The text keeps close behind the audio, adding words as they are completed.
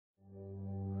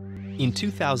In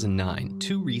 2009,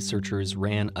 two researchers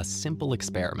ran a simple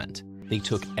experiment. They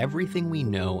took everything we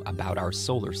know about our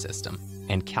solar system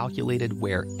and calculated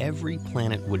where every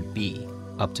planet would be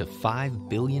up to 5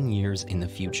 billion years in the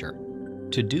future.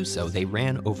 To do so, they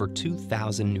ran over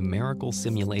 2,000 numerical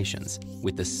simulations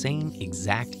with the same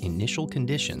exact initial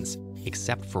conditions,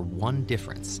 except for one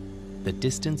difference: the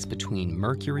distance between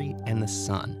Mercury and the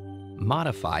Sun,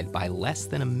 modified by less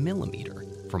than a millimeter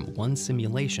from one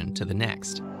simulation to the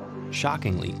next.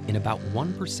 Shockingly, in about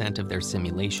 1% of their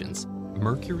simulations,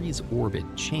 Mercury's orbit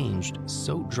changed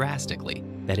so drastically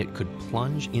that it could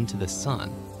plunge into the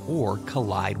Sun or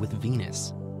collide with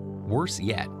Venus. Worse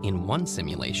yet, in one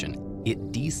simulation,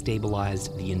 it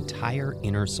destabilized the entire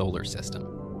inner solar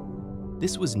system.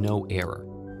 This was no error.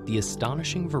 The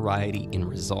astonishing variety in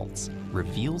results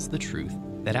reveals the truth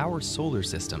that our solar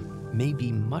system may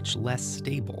be much less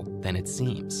stable than it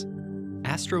seems.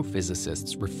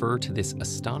 Astrophysicists refer to this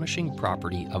astonishing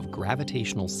property of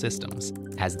gravitational systems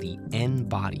as the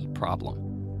n-body problem.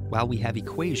 While we have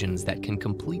equations that can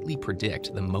completely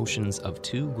predict the motions of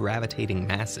two gravitating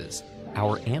masses,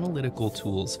 our analytical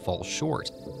tools fall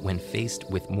short when faced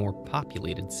with more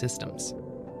populated systems.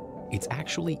 It's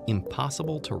actually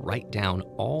impossible to write down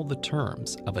all the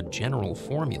terms of a general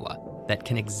formula that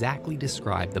can exactly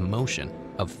describe the motion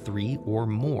of 3 or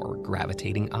more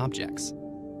gravitating objects.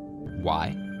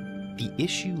 Why? The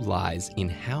issue lies in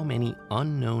how many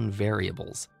unknown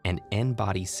variables an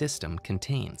n-body system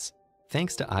contains.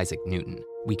 Thanks to Isaac Newton,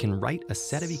 we can write a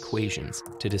set of equations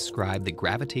to describe the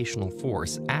gravitational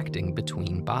force acting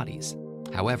between bodies.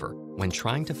 However, when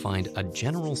trying to find a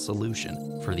general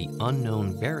solution for the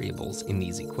unknown variables in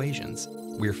these equations,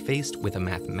 we're faced with a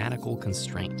mathematical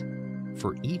constraint.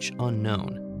 For each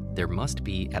unknown, there must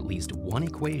be at least one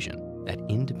equation that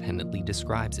independently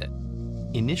describes it.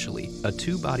 Initially, a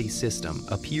two-body system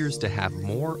appears to have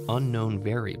more unknown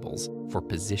variables for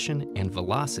position and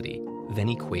velocity than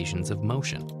equations of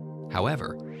motion.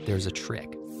 However, there's a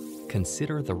trick.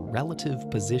 Consider the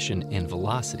relative position and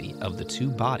velocity of the two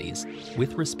bodies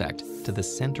with respect to the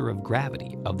center of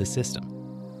gravity of the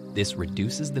system. This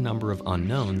reduces the number of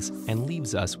unknowns and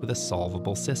leaves us with a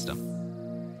solvable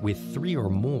system. With 3 or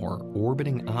more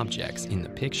orbiting objects in the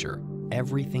picture,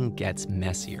 everything gets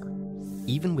messier.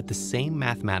 Even with the same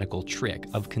mathematical trick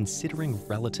of considering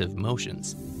relative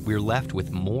motions, we're left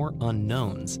with more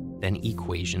unknowns than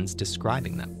equations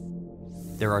describing them.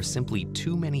 There are simply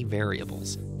too many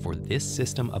variables for this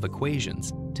system of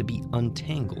equations to be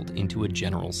untangled into a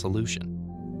general solution.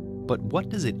 But what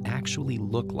does it actually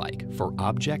look like for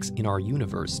objects in our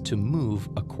universe to move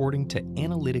according to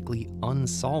analytically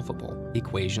unsolvable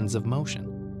equations of motion?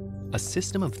 A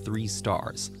system of 3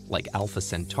 stars, like Alpha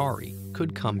Centauri,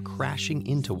 could come crashing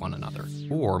into one another,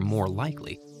 or more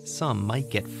likely, some might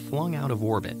get flung out of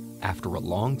orbit after a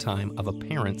long time of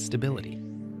apparent stability.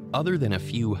 Other than a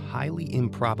few highly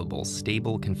improbable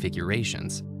stable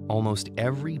configurations, almost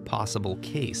every possible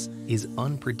case is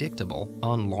unpredictable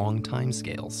on long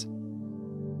timescales.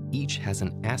 Each has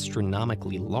an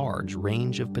astronomically large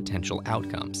range of potential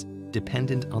outcomes,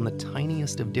 dependent on the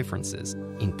tiniest of differences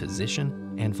in position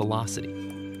and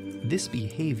velocity. This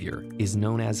behavior is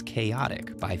known as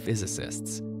chaotic by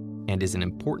physicists and is an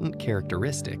important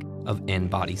characteristic of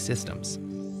n-body systems.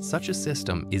 Such a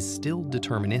system is still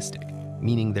deterministic,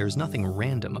 meaning there's nothing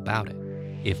random about it.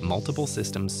 If multiple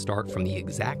systems start from the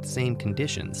exact same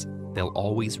conditions, they'll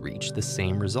always reach the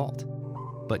same result.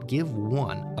 But give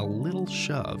one a little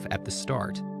shove at the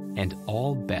start, and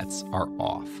all bets are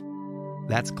off.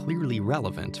 That's clearly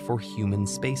relevant for human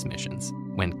space missions,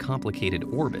 when complicated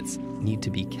orbits need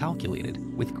to be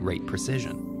calculated with great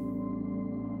precision.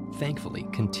 Thankfully,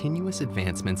 continuous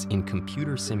advancements in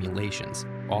computer simulations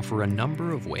offer a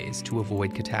number of ways to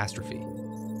avoid catastrophe.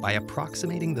 By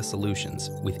approximating the solutions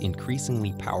with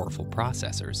increasingly powerful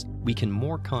processors, we can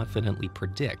more confidently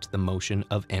predict the motion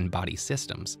of n-body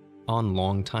systems on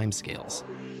long timescales.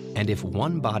 And if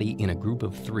one body in a group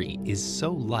of 3 is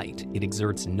so light it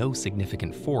exerts no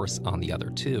significant force on the other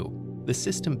 2, the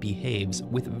system behaves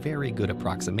with very good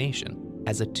approximation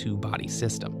as a 2-body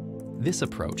system. This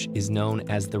approach is known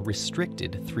as the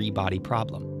restricted 3-body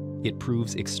problem. It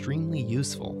proves extremely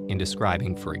useful in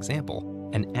describing, for example,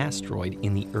 an asteroid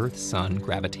in the Earth-Sun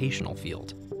gravitational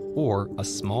field, or a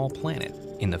small planet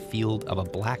in the field of a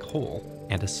black hole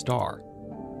and a star.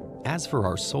 As for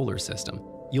our solar system,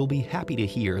 you'll be happy to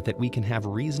hear that we can have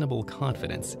reasonable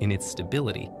confidence in its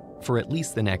stability for at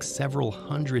least the next several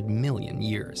 100 million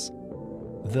years.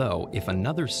 Though, if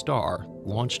another star,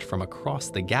 launched from across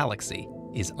the galaxy,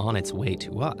 is on its way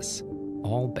to us,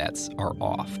 all bets are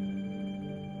off.